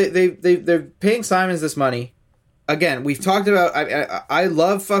money. So they're paying Simons this money. Again, we've talked about. I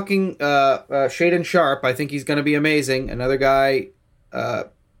love fucking Shaedon Sharpe. I think he's going to be amazing. Another guy,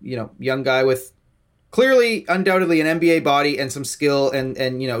 young guy with clearly, undoubtedly, an NBA body and some skill,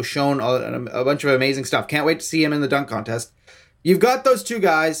 and shown a bunch of amazing stuff. Can't wait to see him in the dunk contest. You've got those two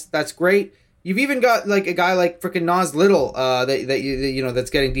guys. That's great. You've even got like a guy like freaking Nas Little that's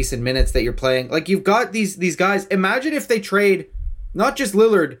getting decent minutes that you're playing. Like you've got these guys. Imagine if they trade not just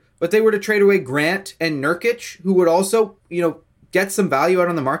Lillard, but they were to trade away Grant and Nurkic, who would also get some value out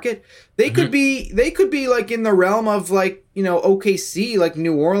on the market. They could be like in the realm of like OKC, like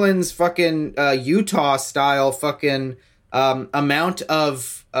New Orleans, fucking Utah style fucking amount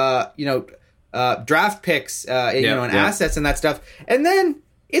of draft picks and assets and that stuff, and then.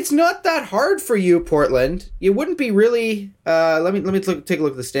 It's not that hard for you, Portland. It wouldn't be really. Let me take a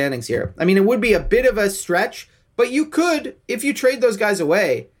look at the standings here. I mean, it would be a bit of a stretch, but you could, if you trade those guys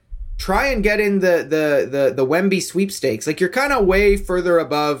away, try and get in the Wemby sweepstakes. Like you're kind of way further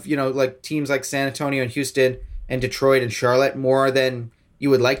above, like teams like San Antonio and Houston and Detroit and Charlotte more than you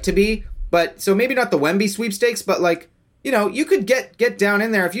would like to be. But so maybe not the Wemby sweepstakes, but like. You could get down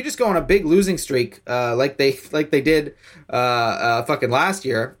in there if you just go on a big losing streak, like they did, fucking last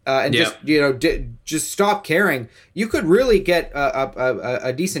year, and just stop caring. You could really get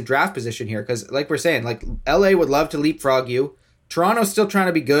a decent draft position here because, like we're saying, like LA would love to leapfrog you. Toronto's still trying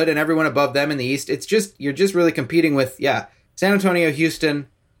to be good, and everyone above them in the East. It's just you're just really competing with San Antonio, Houston,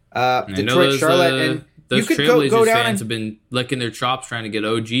 Detroit, Charlotte, and. Those Trailblazers fans have been licking their chops trying to get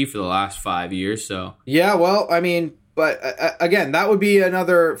OG for the last 5 years. So yeah, well, I mean. But again, that would be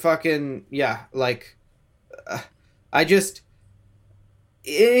another fucking even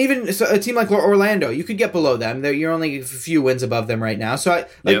a team like Orlando, you could get below them. You're only a few wins above them right now. So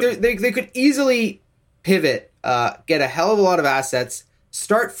they could easily pivot, get a hell of a lot of assets,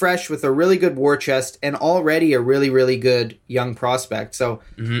 start fresh with a really good war chest, and already a really really good young prospect. So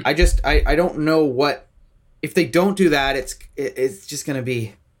I don't know what if they don't do that. It's just going to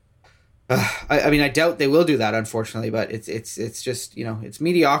be. I mean, I doubt they will do that, unfortunately. But it's just it's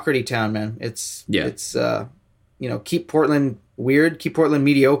mediocrity town, man. It's keep Portland weird, keep Portland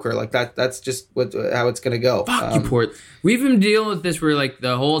mediocre. Like that's just how it's gonna go. Fuck you, Port. We've been dealing with this for like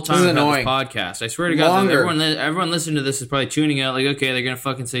the whole time of this podcast. I swear to God, everyone listening to this is probably tuning out. Like, okay, they're gonna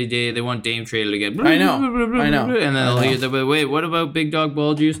fucking say they want Dame traded again. I know. And then they'll hear wait, what about Big Dog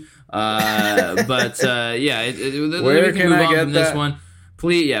Ball Juice? Where can I get this one?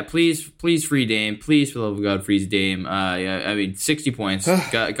 Please free Dame. Please, for the love of God, freeze Dame. I mean, 60 points.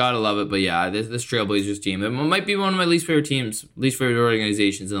 Gotta love it. But yeah, this Trailblazers team, it might be one of my least favorite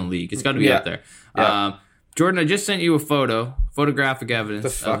organizations in the league. It's got to be up there. Yeah. Jordan, I just sent you a photographic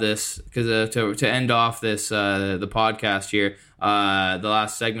evidence of this because to end off this the podcast here, the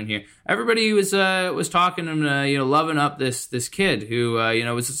last segment here. Everybody was talking and loving up this kid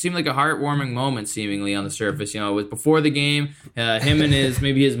who seemed like a heartwarming moment seemingly on the surface. It was before the game. Him and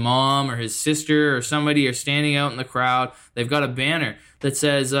his mom or his sister or somebody are standing out in the crowd. They've got a banner that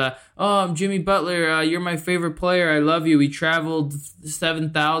says, "Oh, I'm Jimmy Butler. You're my favorite player. I love you. We traveled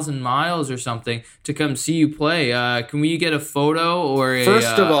 7,000 miles or something to come see you play. Can we get a photo or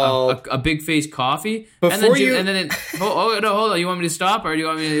a big face coffee?" Hold on. You want me to stop or do you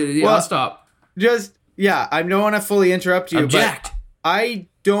want me to? I'll stop. I don't want to fully interrupt you. Object. But I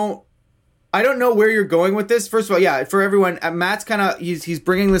don't know where you're going with this. First of all, for everyone, Matt's kind of he's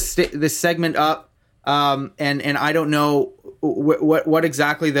bringing this segment up, and I don't know what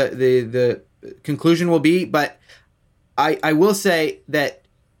exactly the conclusion will be, but I will say that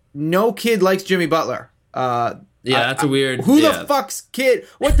no kid likes Jimmy Butler. That's a weird. Who the fuck's kid?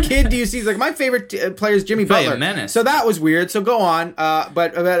 What kid do you see? He's like, my favorite player is Jimmy Butler. A menace. So that was weird. So go on.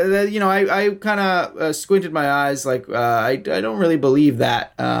 But I kind of squinted my eyes. Like I don't really believe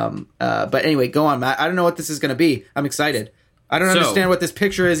that. But anyway, go on, Matt. I don't know what this is going to be. I'm excited. I don't understand what this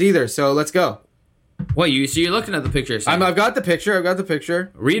picture is either. So let's go. What you're looking at the picture? I've got the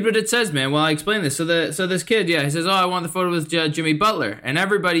picture. Read what it says, man. While I explain this. So this kid, he says, "Oh, I want the photo with Jimmy Butler," and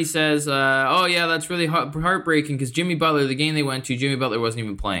everybody says, "Oh yeah, that's really heartbreaking because Jimmy Butler, the game they went to, Jimmy Butler wasn't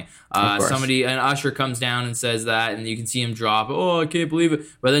even playing." An usher comes down and says that, and you can see him drop. "Oh, I can't believe it!"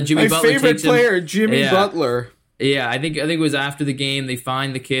 But then Jimmy Butler takes him. My favorite player, Jimmy Butler. Yeah, I think it was after the game. They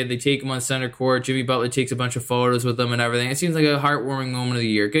find the kid. They take him on center court. Jimmy Butler takes a bunch of photos with them and everything. It seems like a heartwarming moment of the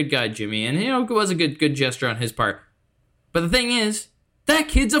year. Good guy, Jimmy. And, it was a good gesture on his part. But the thing is, that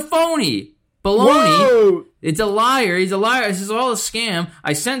kid's a phony. Baloney. Whoa. It's a liar. He's a liar. This is all a scam.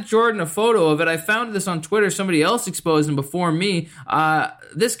 I sent Jordan a photo of it. I found this on Twitter. Somebody else exposed him before me.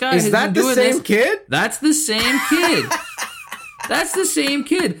 This guy is that the same kid? That's the same kid. That's the same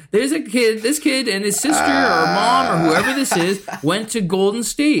kid. There's a kid, this kid and his sister or mom or whoever this is went to Golden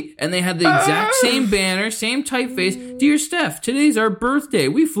State and they had the exact same banner, same typeface. Dear Steph, today's our birthday.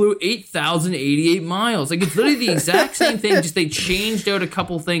 We flew 8,088 miles. Like, it's literally the exact same thing, just they changed out a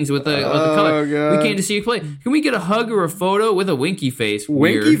couple things with the color. God. We came to see you play. Can we get a hug or a photo with a winky face?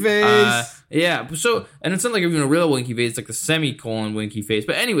 Weird. Winky face. Yeah, so, and it's not like even a real winky face, it's like a semicolon winky face.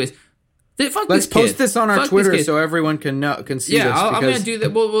 But anyways, let's post this on our Twitter so everyone can see this. Yeah, I'm gonna do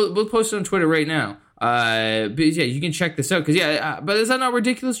that. We'll post it on Twitter right now. But yeah, you can check this out because but is that not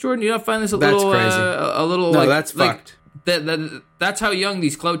ridiculous, Jordan? You don't find this that's crazy? A little? No, that's fucked. That's how young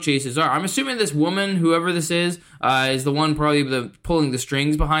these clout chases are. I'm assuming this woman, whoever this is the one probably pulling the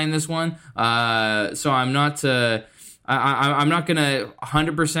strings behind this one. So I'm not. I'm not gonna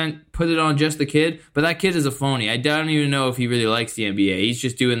 100% put it on just the kid, but that kid is a phony. I don't even know if he really likes the NBA. He's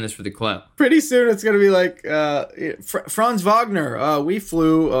just doing this for the clout. Pretty soon it's gonna be like Franz Wagner. We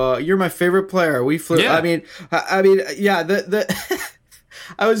flew. You're my favorite player. We flew. Yeah. I mean, yeah. The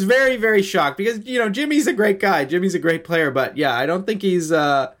I was very, very shocked because Jimmy's a great guy. Jimmy's a great player, but yeah, I don't think he's he's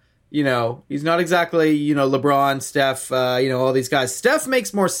not exactly LeBron, Steph, all these guys. Steph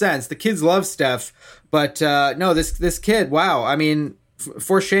makes more sense. The kids love Steph. But no, this kid, wow. I mean,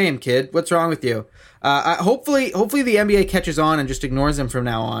 for shame, kid. What's wrong with you? Hopefully the NBA catches on and just ignores him from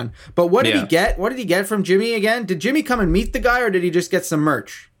now on. But what did he get? What did he get from Jimmy again? Did Jimmy come and meet the guy, or did he just get some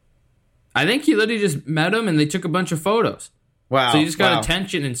merch? I think he literally just met him and they took a bunch of photos. Wow. So he just got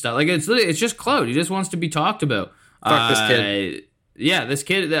attention and stuff. Like it's just clout. He just wants to be talked about. Fuck this kid. Yeah, this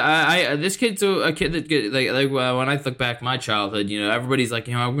kid. This kid's a kid that like when I look back my childhood, everybody's like,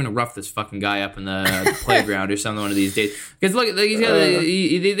 I'm gonna rough this fucking guy up in the playground or something one of these days. Because look,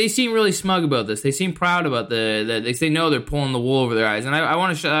 they seem really smug about this. They seem proud about they know they're pulling the wool over their eyes. And I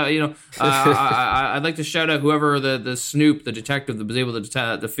want to I'd like to shout out whoever the Snoop, the detective that was able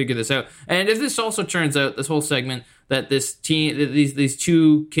to figure this out. And if this also turns out, this whole segment, that these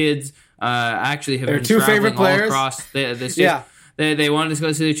two kids actually have been traveling all across this. Yeah. They wanted to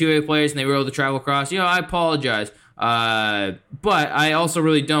go see the 2A players and they were able to travel across. I apologize. But I also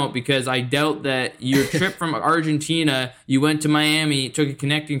really don't, because I doubt that your trip from Argentina, you went to Miami, took a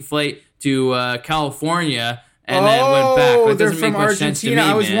connecting flight to California, and then went back. That doesn't make much sense to me,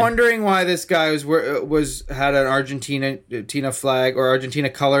 I was wondering why this guy had an Argentina flag or Argentina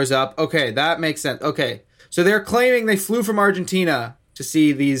colors up. Okay, that makes sense. Okay, so they're claiming they flew from Argentina to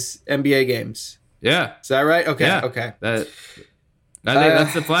see these NBA games. Yeah. Is that right? Okay, yeah. Okay.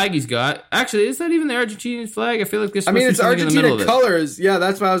 That's the flag he's got. Actually, is that even the Argentinian flag? I feel like this. It's Argentina colors. Yeah,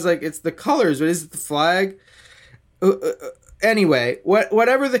 that's why I was like, it's the colors, but is it the flag? Anyway,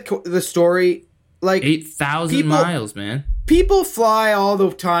 whatever the story, like 8,000 miles, man. People fly all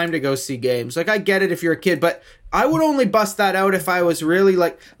the time to go see games. Like, I get it if you're a kid, but I would only bust that out if I was really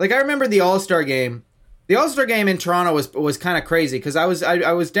like I remember the All-Star game. The All-Star game in Toronto was kind of crazy because I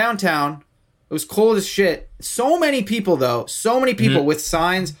was downtown. It was cold as shit. So many people, though. So many people with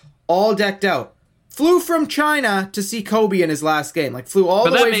signs all decked out. Flew from China to see Kobe in his last game. Like, flew all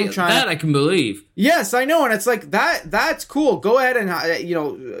the way from China. That I can believe. Yes, I know. And it's like, that's cool. Go ahead and,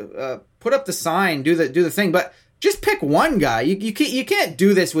 put up the sign. Do the thing. But just pick one guy. You can't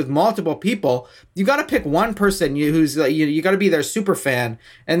do this with multiple people. You got to pick one person who's, you got to be their super fan.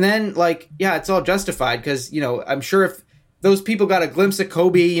 And then, it's all justified. Because, I'm sure if those people got a glimpse of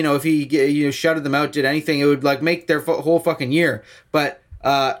Kobe, if he shouted them out, did anything, it would make their whole fucking year. But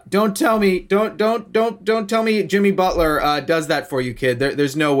don't tell me Jimmy Butler does that for you, kid.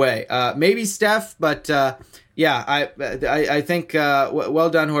 There's no way. Maybe Steph, but I think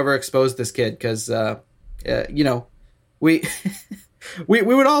well done whoever exposed this kid, because we we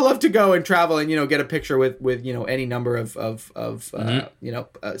would all love to go and travel and get a picture with any number of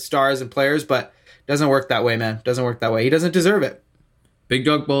stars and players, but doesn't work that way, man. Doesn't work that way. He doesn't deserve it. Big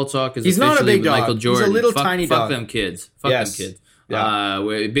Dog Ball Talk is He's officially not a big with dog. Michael Jordan. He's a little tiny dog. Fuck them kids. Fuck them kids.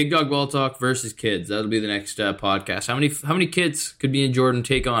 Yeah. Big Dog Ball Talk versus kids. That'll be the next podcast. How many kids could me and Jordan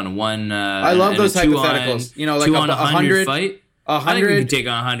take on one? I love those hypotheticals. Like two on 100 fight. 100. I think we can take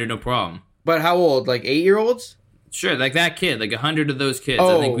on 100, no problem. But how old? Like 8-year-olds? Sure, like that kid, like 100 of those kids.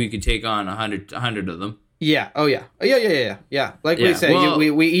 I think we could take on 100 of them. Yeah. Oh, yeah. Yeah. Like we say,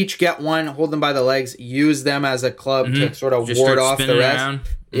 we each get one, hold them by the legs, use them as a club to sort of ward off the rest. Around.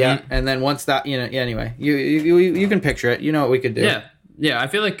 Yeah. And then once that, anyway, you can picture it. You know what we could do. Yeah. Yeah, I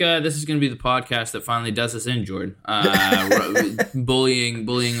feel like this is going to be the podcast that finally does us in, Jordan. Bullying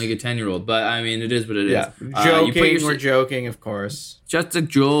like a 10-year-old. But, I mean, it is what it is. Joking, we're joking, of course. Just a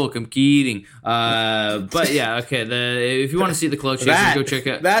joke, I'm kidding. But, yeah, okay. If you want to see the close chases, go check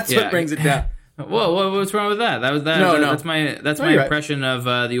out. That's what brings it down. Whoa, what's wrong with that? That's my impression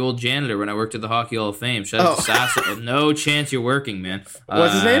of the old janitor when I worked at the Hockey Hall of Fame. Shout out to Sasso. No chance you're working, man.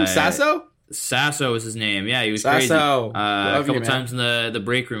 What's his name? Sasso? Sasso was his name. Yeah, he was Sasso. crazy. A couple you, times in the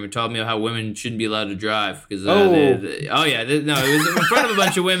break room, he taught me how women shouldn't be allowed to drive because. It was in front of a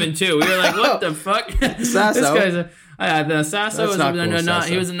bunch of women too. We were like, "What the fuck?" Sasso. This guy's Sasso was Sasso.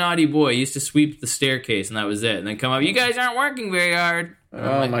 he was a naughty boy. He used to sweep the staircase and that was it. And then come up, "You guys aren't working very hard."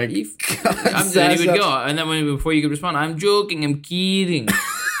 Oh my god! Then he would go, and then before you could respond, "I'm joking. I'm kidding."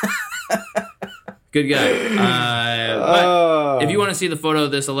 Good guy. But if you want to see the photo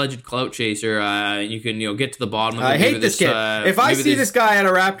of this alleged clout chaser, you can get to the bottom of it. I hate this kid. If I see this guy at a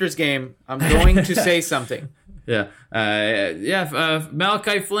Raptors game, I'm going to say something. Yeah.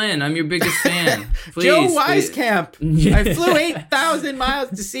 Malachi Flynn, I'm your biggest fan. Please, Joe Wieskamp, I flew 8,000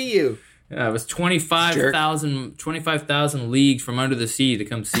 miles to see you. Yeah, it was 25,000 leagues from under the sea to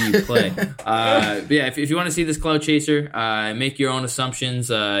come see you play. If you want to see this cloud chaser, make your own assumptions.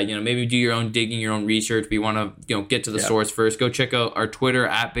 Maybe do your own digging, your own research. But you want to get to the source first. Go check out our Twitter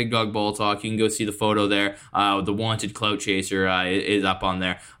at Big Dog Ball Talk. You can go see the photo there. The wanted cloud chaser is up on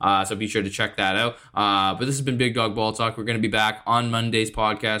there. So be sure to check that out. But this has been Big Dog Ball Talk. We're going to be back on Monday's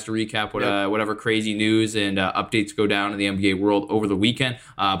podcast to recap whatever crazy news and updates go down in the NBA world over the weekend.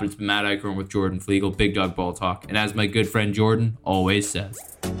 But it's been Matt Eichhorn with Jordan Flegel, Big Dog Ball Talk, and as my good friend Jordan always says,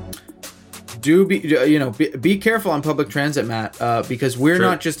 be careful on public transit, Matt, because we're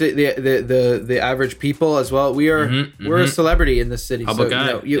not just the average people as well. We're a celebrity in this city. Public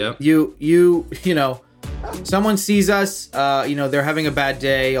someone sees us, they're having a bad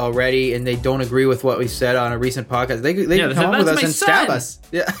day already, and they don't agree with what we said on a recent podcast. They can come up with us and stab us.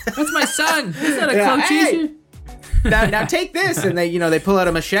 Yeah, that's my son. Is that a clout chaser? Now take this, and they pull out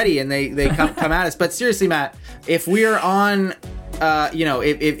a machete and they come at us. But seriously, Matt, if we're on,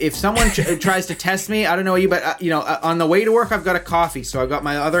 if someone tries to test me, I don't know you, but on the way to work, I've got a coffee, so I've got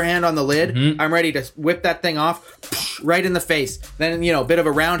my other hand on the lid. I'm ready to whip that thing off, right in the face. Then a bit of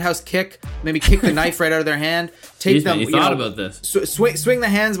a roundhouse kick, maybe kick the knife right out of their hand. Take them. You thought about this? Swing the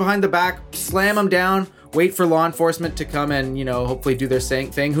hands behind the back, slam them down. Wait for law enforcement to come and, hopefully do their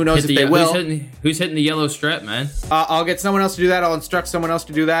thing. Who knows if they will. Who's hitting the yellow strap, man? I'll get someone else to do that. I'll instruct someone else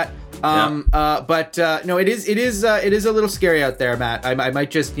to do that. No, it is a little scary out there, Matt. I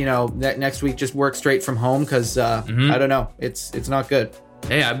might just, next week just work straight from home because I don't know. It's not good.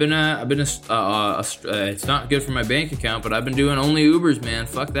 Hey, it's not good for my bank account, but I've been doing only Ubers, man.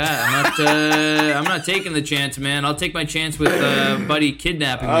 Fuck that. I'm not taking the chance, man. I'll take my chance with Buddy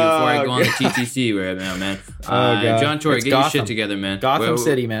kidnapping me before I go on the TTC right now, man. John Tory, get your shit together, man. Gotham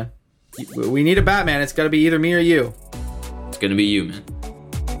City, man. We need a Batman. It's got to be either me or you. It's gonna be you, man.